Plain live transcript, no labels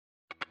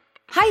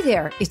Hi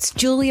there, it's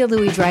Julia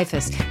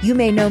Louis-Dreyfus. You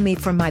may know me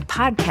from my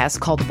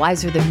podcast called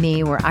Wiser Than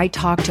Me, where I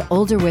talk to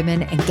older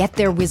women and get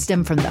their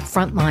wisdom from the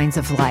front lines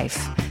of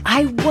life.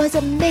 I was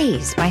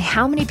amazed by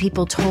how many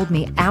people told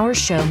me our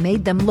show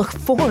made them look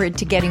forward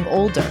to getting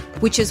older,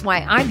 which is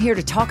why I'm here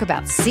to talk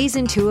about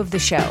season 2 of the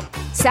show.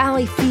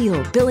 Sally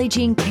Field, Billie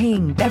Jean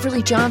King,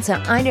 Beverly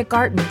Johnson, Ina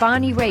Garten,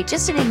 Bonnie Raitt,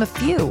 just to name a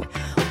few.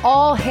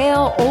 All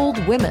hail old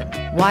women.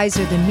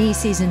 Wiser Than Me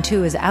season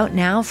 2 is out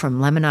now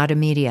from Lemonada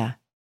Media.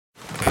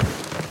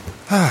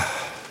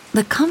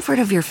 The comfort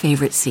of your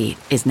favorite seat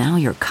is now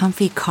your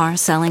comfy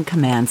car-selling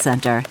command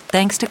center,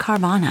 thanks to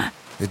Carvana.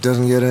 It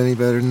doesn't get any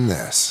better than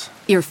this.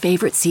 Your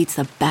favorite seat's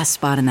the best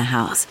spot in the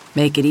house.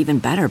 Make it even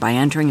better by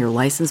entering your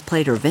license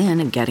plate or VIN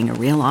and getting a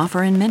real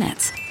offer in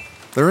minutes.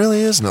 There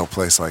really is no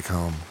place like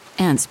home.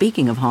 And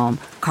speaking of home,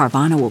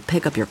 Carvana will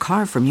pick up your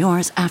car from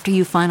yours after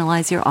you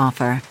finalize your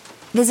offer.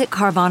 Visit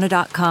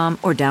Carvana.com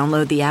or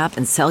download the app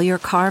and sell your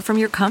car from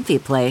your comfy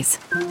place.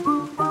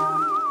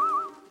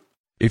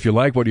 If you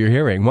like what you're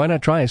hearing, why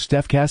not try a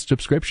StephCast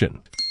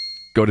subscription?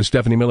 Go to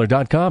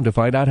StephanieMiller.com to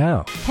find out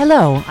how.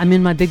 Hello, I'm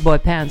in my big boy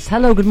pants.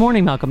 Hello, good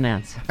morning, Malcolm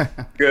Nance.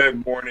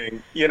 Good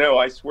morning. You know,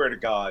 I swear to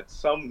God,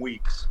 some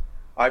weeks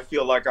I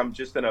feel like I'm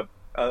just in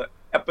a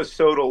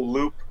episodal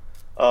loop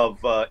of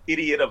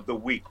Idiot of the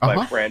Week by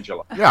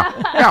Frangela.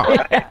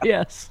 Yeah.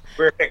 Yes.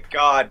 Swear to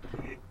God,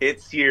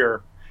 it's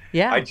here.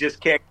 Yeah. I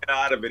just can't get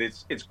out of it.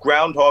 It's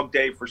Groundhog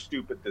Day for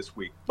stupid this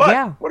week.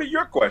 But What are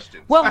your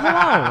questions? Well,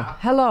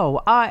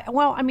 hello.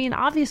 Well, I mean,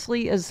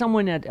 obviously, as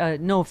someone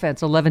at, no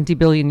offense, 11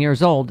 billion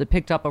years old that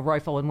picked up a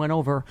rifle and went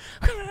over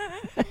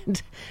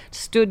and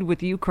stood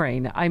with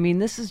Ukraine, I mean,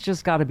 this has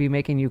just got to be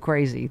making you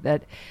crazy.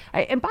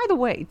 And by the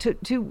way, to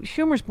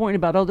Schumer's point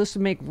about, this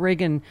would make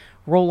Reagan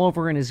roll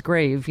over in his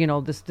grave,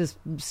 this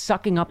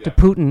sucking up to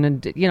Putin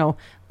and,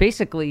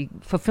 basically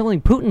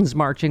fulfilling Putin's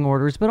marching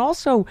orders, but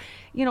also,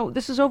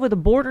 this is over the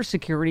border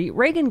security.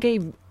 Reagan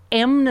gave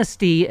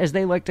amnesty, as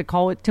they like to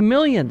call it, to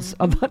millions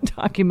of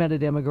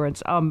undocumented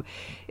immigrants.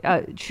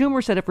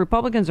 Schumer said if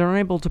Republicans are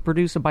unable to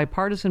produce a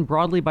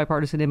broadly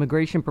bipartisan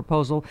immigration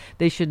proposal,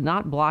 they should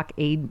not block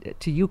aid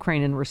to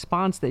Ukraine in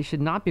response. They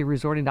should not be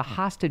resorting to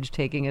hostage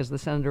taking, as the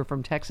senator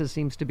from Texas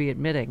seems to be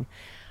admitting.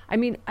 I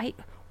mean,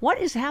 what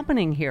is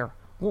happening here?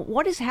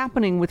 What is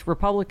happening with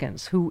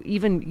Republicans who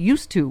even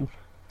used to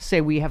say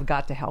we have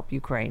got to help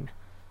Ukraine?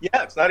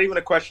 Yeah, it's not even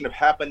a question of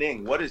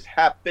happening. What has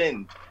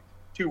happened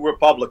to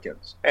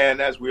Republicans?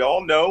 And as we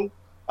all know,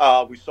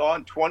 we saw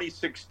in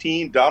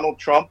 2016, Donald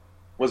Trump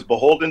was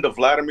beholden to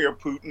Vladimir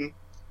Putin.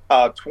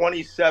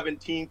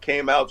 2017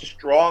 came out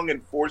strong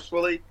and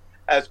forcefully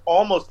as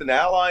almost an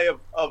ally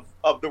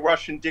of the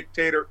Russian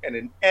dictator and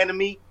an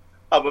enemy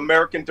of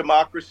American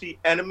democracy,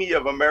 enemy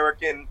of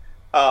American,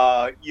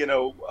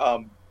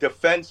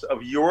 defense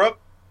of Europe.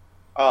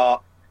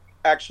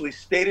 Actually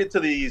stated to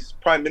the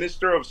Prime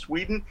Minister of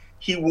Sweden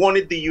he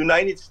wanted the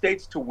United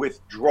States to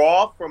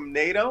withdraw from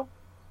NATO.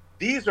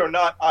 These are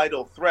not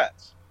idle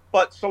threats.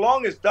 But so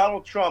long as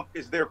Donald Trump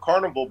is their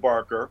carnival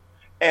barker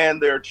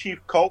and their chief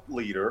cult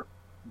leader,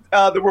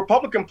 the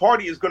Republican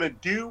Party is going to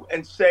do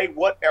and say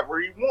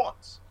whatever he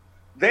wants.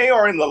 They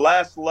are in the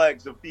last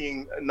legs of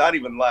being, not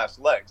even last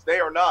legs, they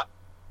are not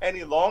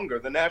any longer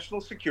the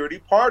National Security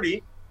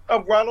Party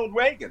of Ronald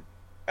Reagan.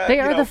 They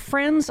are the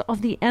friends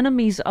of the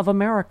enemies of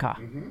America.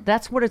 Mm-hmm.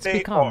 That's what it's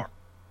become. Are.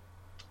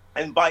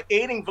 And by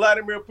aiding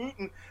Vladimir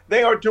Putin,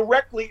 they are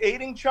directly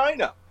aiding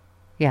China.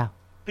 Yeah.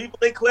 People,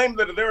 they claim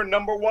that they're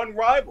number one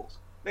rivals.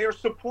 They are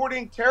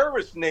supporting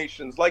terrorist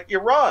nations like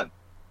Iran.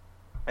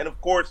 And of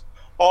course,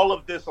 all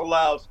of this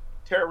allows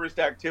terrorist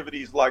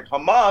activities like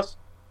Hamas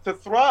to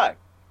thrive.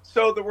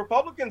 So the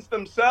Republicans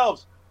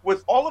themselves,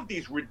 with all of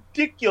these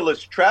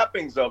ridiculous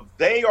trappings of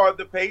they are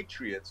the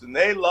patriots and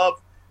they love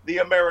the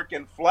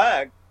American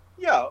flag,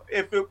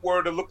 if it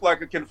were to look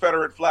like a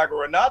Confederate flag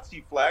or a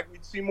Nazi flag,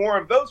 we'd see more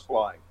of those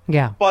flying.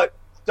 Yeah. But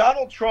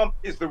Donald Trump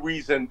is the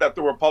reason that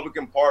the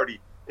Republican Party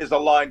is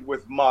aligned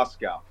with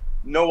Moscow.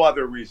 No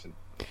other reason.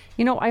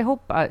 I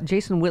hope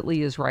Jason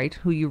Whitley is right,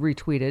 who you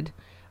retweeted.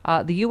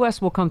 The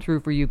U.S. will come through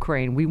for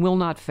Ukraine. We will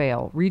not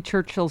fail. Read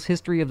Churchill's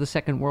History of the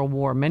Second World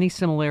War. Many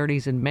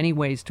similarities in many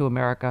ways to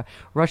America,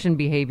 Russian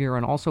behavior,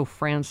 and also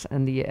France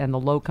and the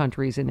Low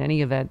Countries. In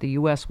any event, the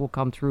U.S. will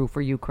come through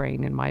for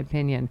Ukraine, in my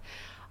opinion.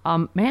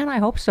 Man, I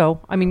hope so.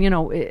 I mean,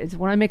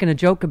 when I'm making a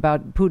joke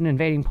about Putin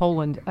invading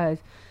Poland,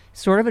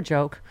 sort of a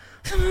joke.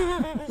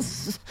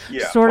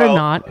 Sort of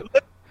not.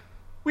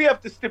 We have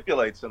to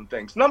stipulate some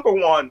things. Number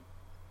one,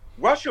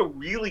 Russia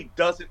really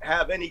doesn't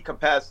have any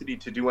capacity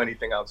to do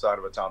anything outside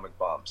of atomic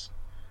bombs.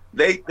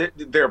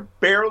 They're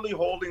barely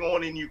holding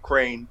on in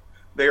Ukraine.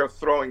 They are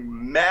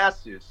throwing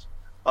masses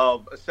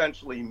of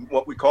essentially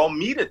what we call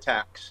meat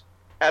attacks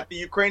at the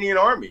Ukrainian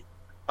army.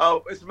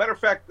 As a matter of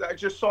fact, I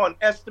just saw an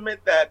estimate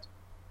that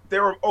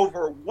there are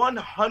over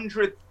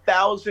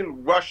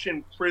 100,000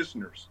 Russian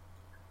prisoners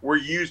were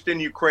used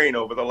in Ukraine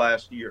over the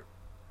last year.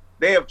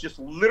 They have just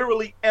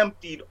literally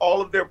emptied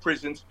all of their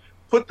prisons,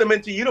 put them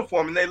into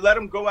uniform, and they let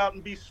them go out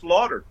and be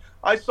slaughtered.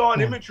 I saw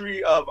an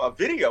imagery of a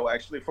video,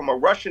 actually, from a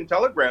Russian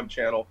Telegram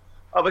channel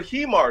of a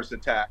HIMARS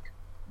attack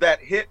that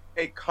hit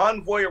a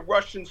convoy of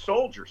Russian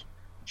soldiers.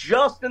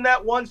 Just in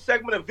that one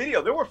segment of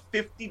video, there were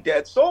 50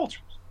 dead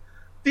soldiers.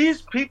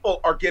 These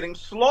people are getting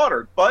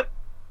slaughtered, but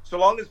so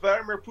long as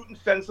Vladimir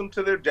Putin sends them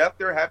to their death,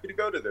 they're happy to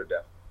go to their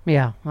death.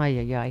 Yeah,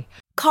 ay.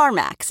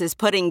 CarMax is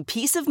putting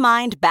peace of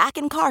mind back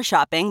in car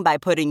shopping by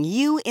putting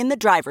you in the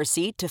driver's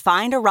seat to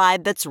find a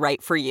ride that's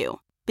right for you.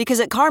 Because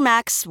at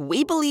CarMax,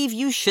 we believe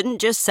you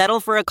shouldn't just settle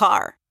for a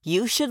car.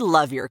 You should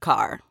love your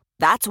car.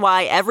 That's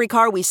why every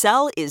car we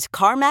sell is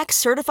CarMax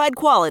certified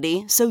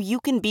quality, so you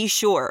can be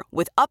sure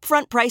with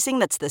upfront pricing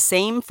that's the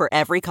same for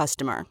every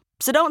customer.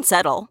 So don't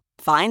settle.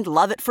 Find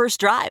love at first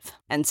drive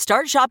and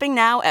start shopping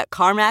now at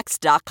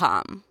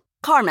CarMax.com.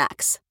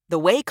 CarMax, the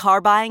way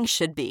car buying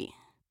should be.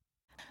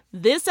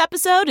 This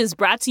episode is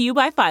brought to you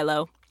by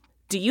Philo.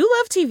 Do you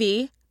love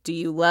TV? Do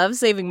you love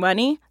saving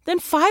money? Then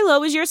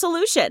Philo is your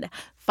solution.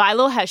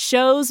 Philo has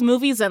shows,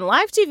 movies, and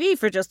live TV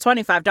for just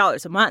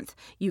 $25 a month.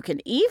 You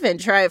can even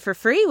try it for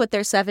free with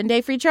their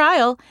 7-day free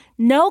trial.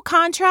 No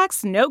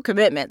contracts, no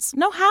commitments,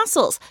 no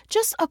hassles.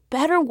 Just a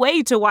better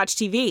way to watch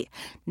TV.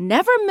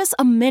 Never miss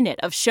a minute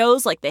of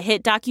shows like the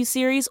hit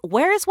docuseries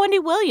Where is Wendy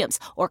Williams?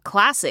 Or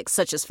classics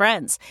such as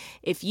Friends.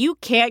 If you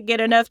can't get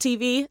enough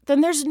TV,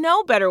 then there's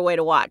no better way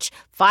to watch.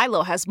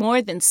 Philo has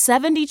more than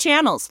 70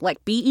 channels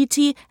like BET,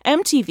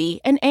 MTV,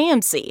 and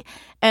AMC.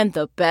 And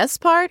the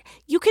best part?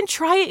 You can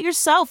try it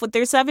yourself with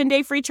their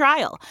 7-day free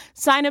trial.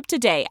 Sign up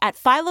today at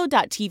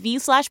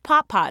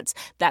philo.tv/poppods.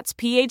 That's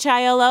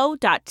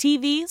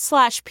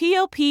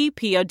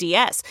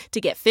philo.tv/POPPODS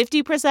to get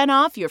 50%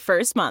 off your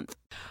first month.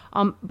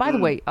 By the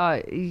way,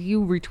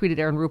 you retweeted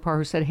Aaron Rupar,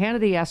 who said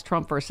Hannity asked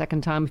Trump for a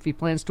second time if he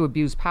plans to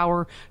abuse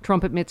power.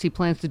 Trump admits he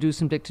plans to do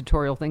some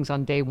dictatorial things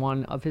on day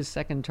one of his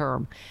second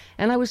term.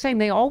 And I was saying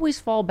they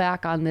always fall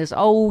back on this,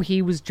 oh,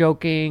 he was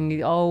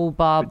joking, oh,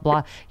 blah,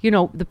 blah. You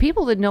know, the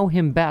people that know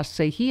him best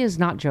say he is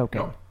not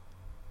joking. No.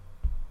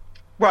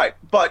 Right.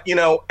 But, you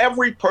know,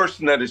 every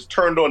person that has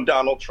turned on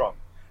Donald Trump,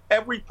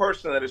 every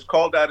person that has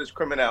called out his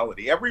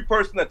criminality, every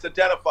person that's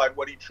identified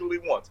what he truly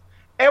wants,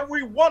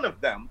 every one of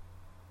them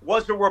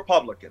was a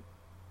Republican.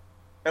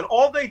 And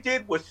all they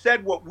did was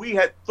said what we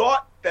had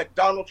thought that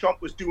Donald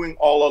Trump was doing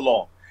all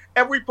along.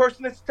 Every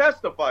person that's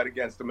testified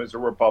against him is a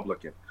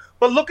Republican.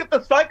 But look at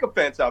the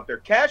sycophants out there.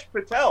 Kash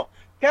Patel.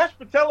 Kash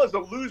Patel is a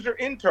loser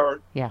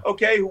intern,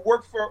 okay, who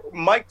worked for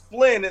Mike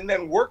Flynn and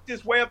then worked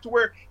his way up to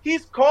where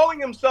he's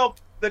calling himself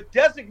the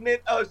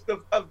designate of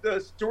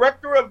the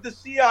director of the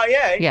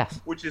CIA,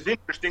 which is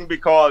interesting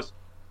because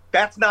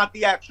that's not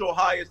the actual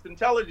highest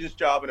intelligence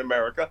job in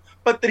America,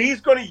 but that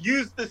he's going to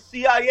use the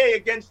CIA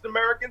against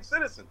American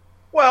citizens.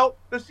 Well,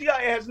 the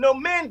CIA has no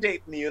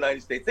mandate in the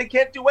United States. They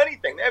can't do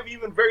anything. They have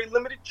even very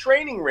limited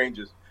training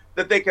ranges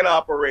that they can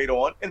operate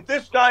on. And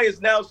this guy is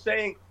now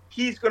saying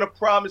he's going to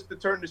promise to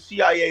turn the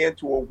CIA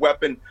into a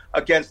weapon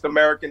against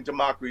American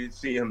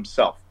democracy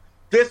himself.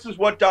 This is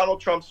what Donald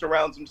Trump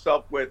surrounds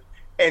himself with,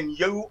 and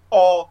you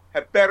all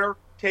have better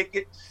take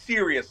it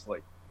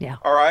seriously. Yeah.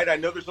 All right. I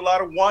know there's a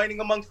lot of whining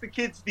amongst the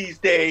kids these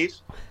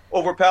days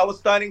over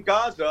Palestine and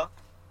Gaza,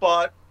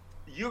 but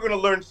you're going to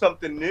learn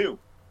something new,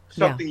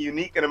 something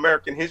unique in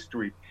American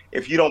history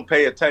if you don't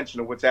pay attention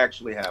to what's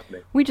actually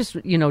happening. We just,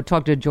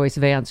 talked to Joyce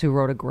Vance, who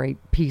wrote a great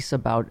piece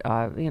about,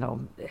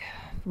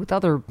 with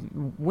other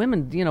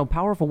women,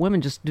 powerful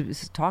women, just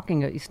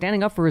talking,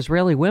 standing up for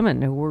Israeli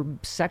women who were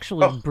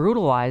sexually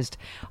brutalized.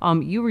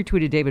 You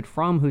retweeted David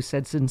Frum, who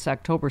said since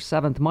October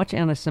 7th, much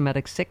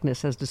anti-Semitic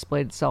sickness has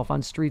displayed itself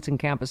on streets and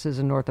campuses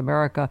in North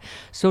America.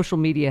 Social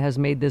media has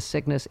made this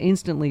sickness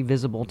instantly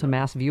visible to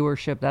mass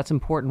viewership. That's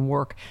important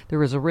work.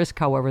 There is a risk,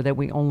 however, that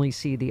we only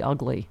see the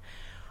ugly.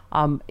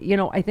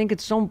 I think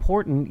it's so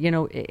important,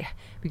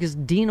 because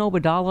Dean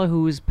Obeidallah,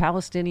 who is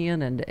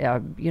Palestinian, and,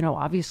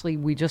 obviously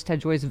we just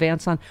had Joyce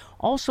Vance on,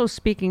 also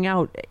speaking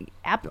out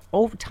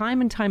time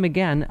and time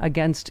again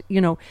against,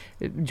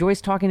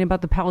 Joyce talking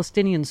about the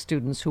Palestinian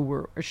students who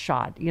were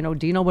shot. Dean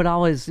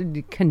Obeidallah is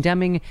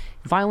condemning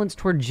violence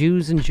toward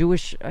Jews and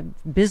Jewish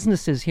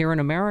businesses here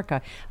in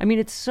America. I mean,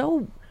 it's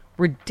so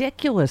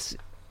ridiculous,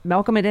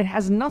 Malcolm, and it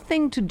has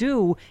nothing to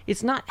do.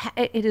 It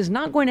is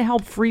not going to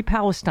help free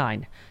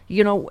Palestine.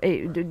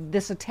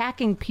 This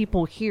attacking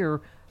people here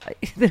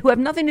who have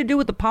nothing to do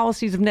with the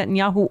policies of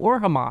Netanyahu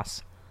or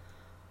Hamas.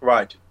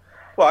 Right.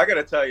 Well, I got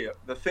to tell you,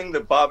 the thing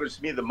that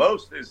bothers me the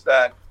most is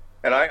that,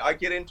 and I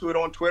get into it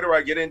on Twitter,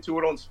 I get into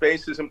it on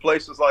Spaces and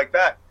places like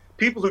that,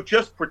 people who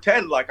just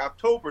pretend like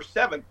October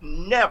 7th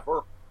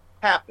never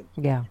happened.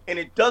 Yeah. And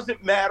it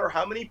doesn't matter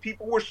how many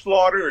people were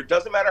slaughtered, or it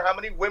doesn't matter how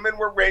many women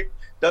were raped,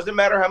 doesn't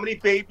matter how many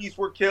babies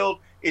were killed.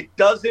 It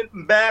doesn't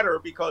matter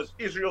because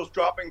Israel's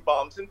dropping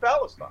bombs in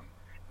Palestine.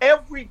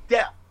 Every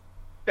death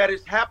that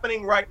is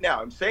happening right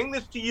now, I'm saying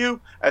this to you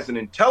as an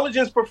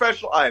intelligence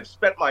professional. I have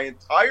spent my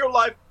entire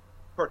life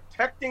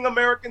protecting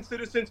American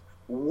citizens,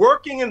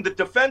 working in the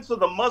defense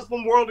of the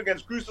Muslim world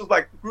against groups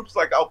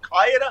like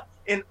Al-Qaeda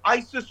and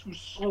ISIS, who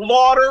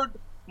slaughtered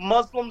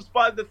Muslims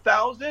by the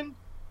thousand.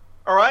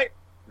 All right.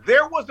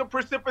 There was a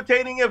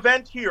precipitating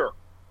event here.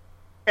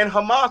 and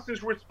Hamas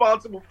is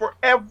responsible for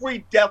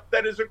every death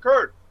that has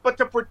occurred. But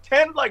to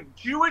pretend like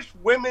Jewish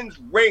women's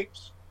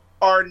rapes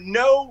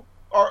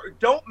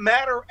don't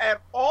matter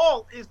at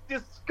all is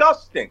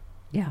disgusting.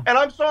 Yeah. And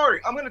I'm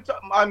sorry, I'm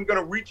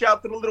gonna reach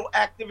out to the little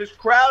activist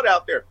crowd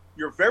out there.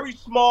 You're very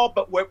small,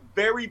 but with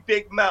very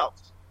big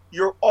mouths.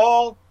 You're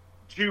all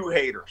Jew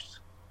haters.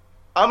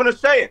 I'm gonna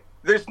say it.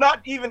 There's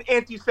not even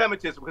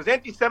anti-Semitism, because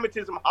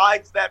anti-Semitism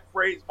hides that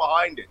phrase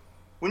behind it.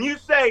 When you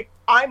say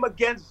I'm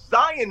against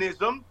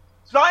Zionism,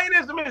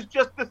 Zionism is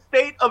just the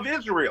state of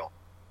Israel,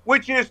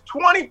 which is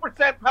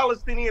 20%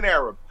 Palestinian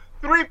Arab,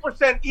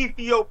 3%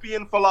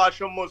 Ethiopian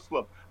Falasha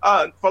Muslim,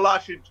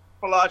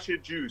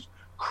 Falasha Jews,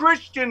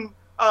 Christians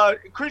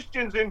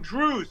and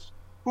Druze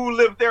who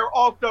live there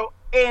also,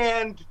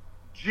 and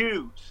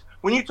Jews.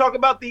 When you talk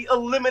about the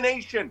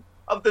elimination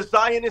of the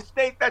Zionist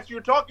state,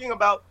 you're talking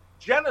about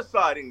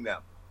genociding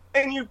them.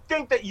 And you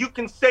think that you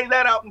can say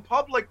that out in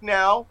public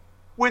now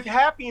with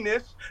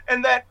happiness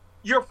and that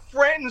your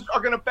friends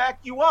are going to back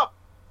you up.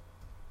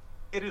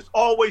 It is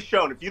always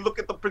shown, if you look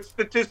at the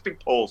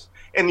statistic polls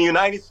in the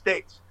United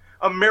States,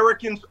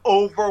 Americans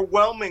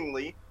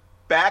overwhelmingly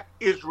back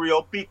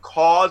Israel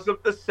because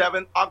of the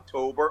 7th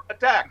October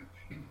attack.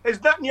 Is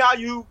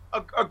Netanyahu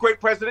a great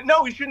president?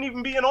 No, he shouldn't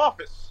even be in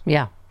office.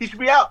 Yeah. He should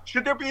be out.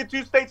 Should there be a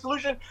two-state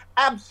solution?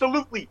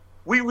 Absolutely.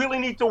 We really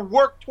need to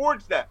work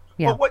towards that.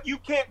 Yeah. But what you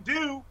can't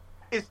do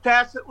is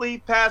tacitly,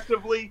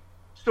 passively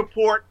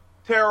support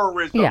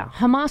terrorism. Yeah,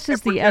 Hamas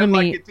is the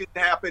enemy. Like it didn't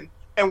happen.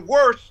 And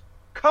worse,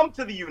 come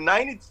to the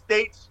United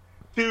States,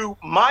 to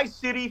my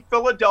city,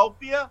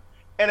 Philadelphia,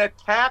 and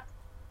attack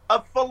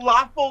a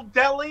falafel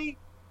deli.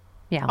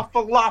 Yeah. A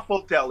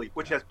falafel deli,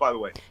 which has, by the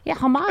way. Yeah,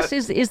 Hamas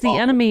is the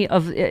enemy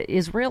of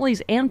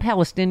Israelis and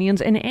Palestinians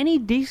and any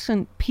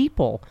decent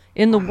people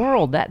in the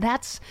world.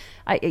 That's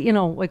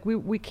like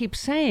we keep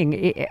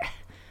saying.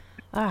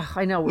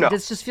 I know. No.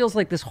 This just feels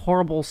like this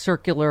horrible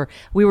circular.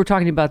 We were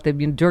talking about the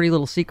dirty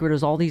little secret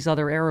is all these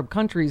other Arab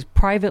countries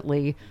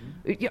privately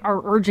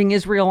are urging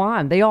Israel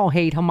on. They all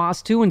hate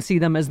Hamas too and see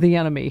them as the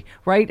enemy,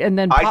 right? And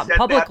then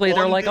publicly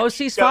they're like, "Oh,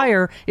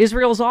 ceasefire.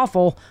 Israel's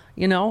awful."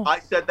 I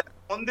said that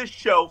on this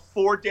show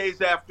 4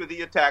 days after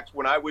the attacks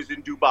when I was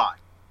in Dubai.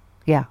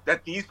 Yeah.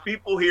 That these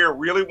people here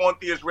really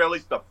want the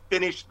Israelis to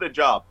finish the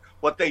job.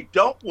 What they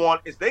don't want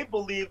is they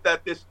believe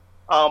that this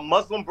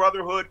Muslim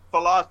Brotherhood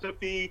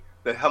philosophy,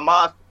 the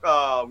Hamas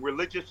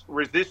religious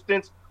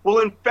resistance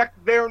will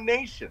infect their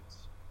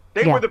nations.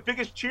 They were the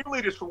biggest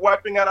cheerleaders for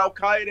wiping out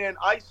Al-Qaeda and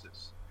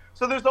ISIS.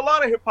 So there's a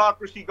lot of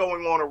hypocrisy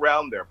going on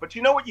around there. But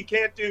you know what you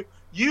can't do?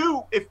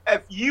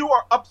 If you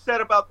are upset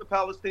about the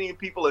Palestinian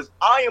people, as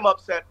I am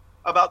upset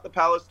about the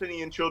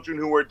Palestinian children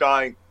who are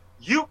dying,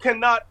 you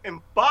cannot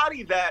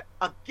embody that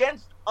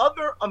against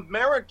other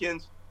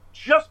Americans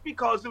just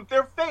because of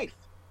their faith.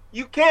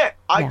 You can't.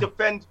 I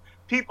defend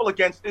people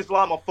against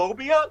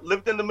Islamophobia,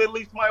 lived in the Middle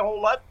East my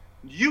whole life.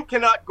 You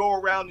cannot go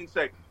around and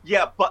say,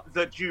 yeah, but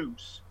the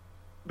Jews.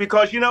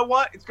 Because you know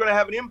what? It's going to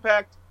have an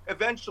impact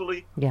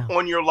eventually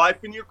on your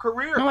life and your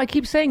career. No, I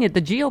keep saying it.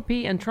 The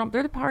GOP and Trump,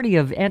 they're the party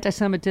of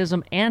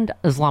anti-Semitism and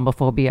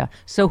Islamophobia.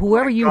 So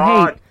whoever you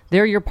hate,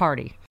 they're your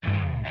party.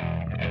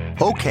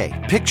 Okay,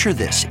 picture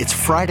this. It's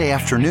Friday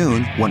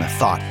afternoon when a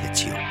thought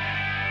hits you.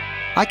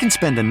 I can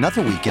spend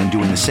another weekend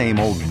doing the same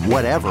old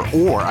whatever,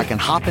 or I can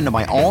hop into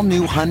my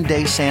all-new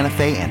Hyundai Santa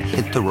Fe and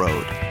hit the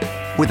road.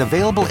 With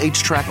available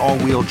H-Track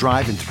all-wheel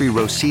drive and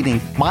 3-row seating,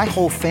 my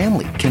whole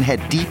family can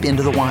head deep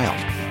into the wild.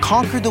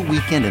 Conquer the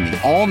weekend in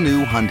the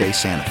all-new Hyundai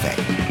Santa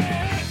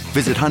Fe.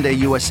 Visit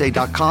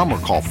HyundaiUSA.com or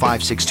call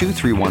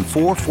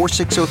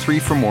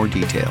 562-314-4603 for more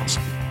details.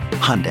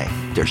 Hyundai,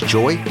 there's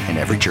joy in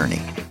every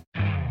journey.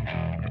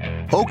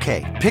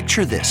 Okay,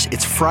 picture this.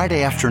 It's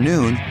Friday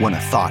afternoon when a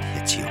thought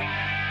hits you.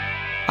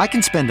 I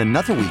can spend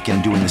another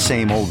weekend doing the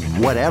same old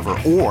whatever,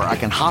 or I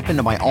can hop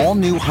into my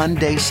all-new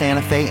Hyundai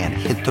Santa Fe and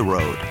hit the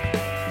road.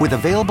 With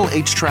available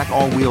H-Track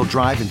all-wheel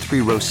drive and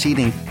 3-row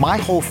seating, my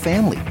whole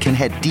family can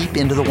head deep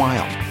into the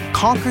wild.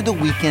 Conquer the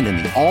weekend in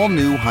the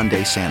all-new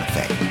Hyundai Santa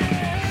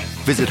Fe.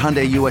 Visit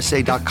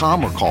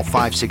HyundaiUSA.com or call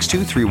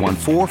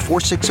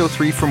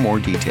 562-314-4603 for more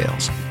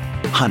details.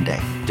 Hyundai,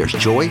 there's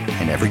joy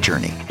in every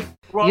journey.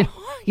 Trump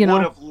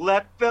would have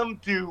let them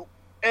do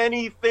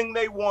anything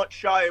they want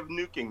shy of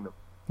nuking them.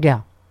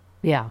 Yeah.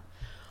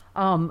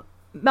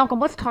 Malcolm,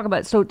 let's talk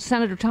about, so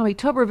Senator Tommy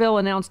Tuberville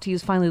announced he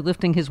is finally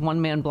lifting his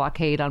one-man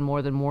blockade on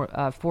more than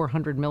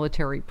 400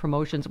 military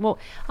promotions. Well,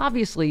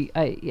 obviously,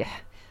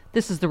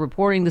 this is the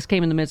reporting. This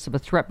came in the midst of a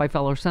threat by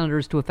fellow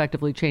senators to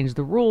effectively change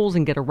the rules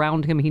and get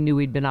around him. He knew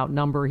he'd been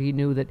outnumbered. He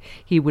knew that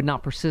he would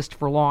not persist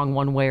for long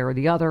one way or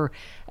the other.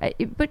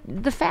 But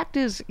the fact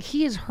is,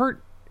 he's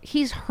hurt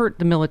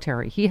the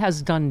military. He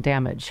has done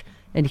damage,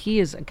 and he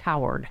is a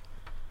coward.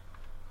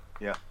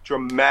 Yeah,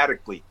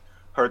 dramatically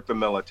hurt the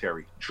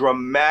military.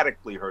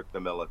 Dramatically hurt the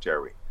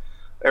military.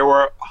 There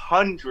were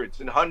hundreds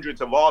and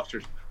hundreds of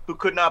officers who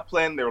could not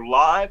plan their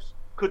lives,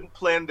 couldn't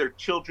plan their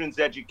children's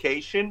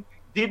education,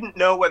 didn't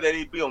know whether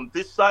they'd be on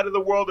this side of the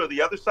world or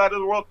the other side of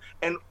the world.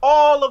 And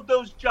all of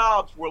those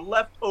jobs were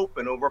left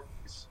open over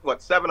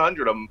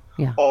 700 of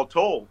them all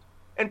told.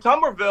 And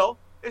Tuberville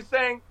is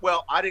saying,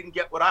 well, I didn't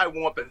get what I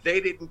want, but they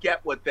didn't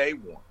get what they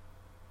want.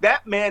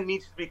 That man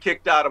needs to be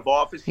kicked out of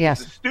office. He's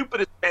the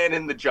stupidest man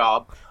in the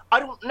job. I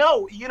don't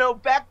know.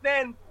 Back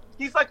then,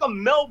 he's like a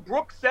Mel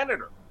Brooks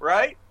senator,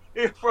 right?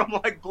 From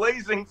like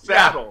Blazing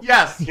Saddles.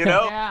 Yes.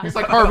 He's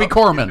like Harvey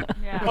Korman.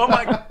 Oh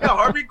my God,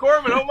 Harvey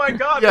Korman. Oh my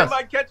God, they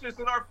might catch us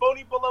in our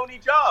phony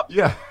baloney jobs.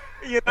 Yeah.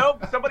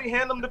 Somebody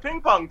hand them the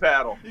ping pong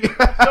paddle.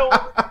 So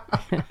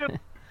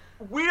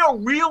we are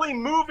really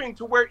moving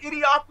to where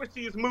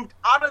idiocracy has moved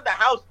out of the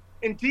House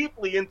and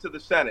deeply into the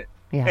Senate.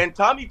 Yeah. And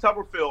Tommy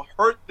Tuberville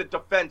hurt the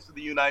defense of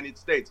the United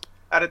States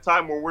at a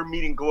time where we're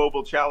meeting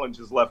global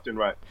challenges left and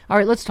right. All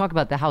right, let's talk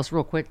about the House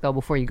real quick, though,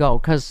 before you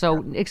go.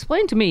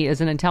 Explain to me,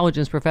 as an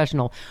intelligence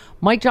professional,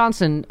 Mike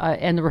Johnson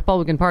and the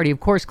Republican Party,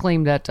 of course,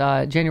 claimed that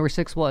January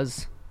 6th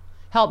was,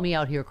 help me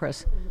out here,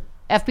 Chris,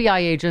 FBI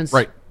agents,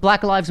 right.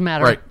 Black Lives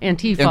Matter,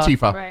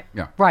 Antifa. Right.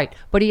 Yeah. Right.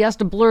 But he has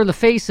to blur the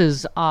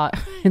faces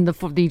in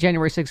the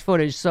January 6th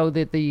footage so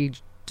that the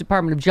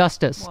Department of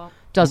Justice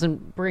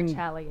doesn't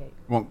retaliate.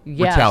 Won't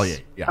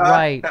retaliate. Yeah.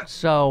 Right.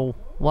 So,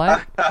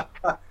 what?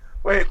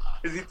 Wait,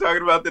 is he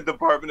talking about the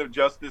Department of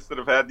Justice that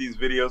have had these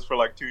videos for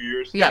like 2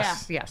 years?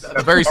 Yes.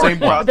 The very same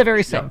one. The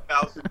very same.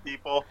 1,000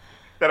 people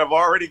that have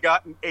already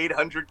gotten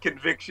 800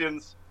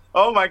 convictions.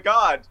 Oh my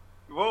God.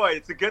 Boy,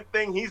 it's a good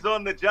thing he's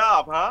on the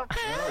job, huh?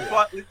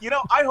 But,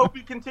 I hope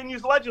he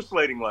continues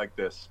legislating like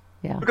this.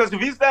 Yeah. Because if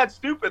he's that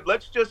stupid,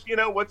 let's just,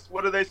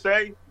 what do they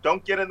say?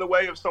 Don't get in the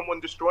way of someone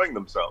destroying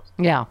themselves.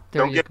 Yeah.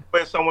 Don't get in the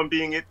way of someone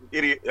being an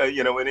idiot.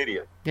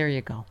 There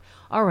you go.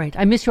 All right.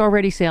 I miss you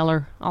already,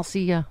 Sailor. I'll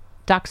see you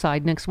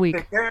dockside next week.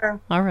 Take care.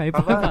 All right.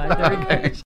 Bye-bye. Very good.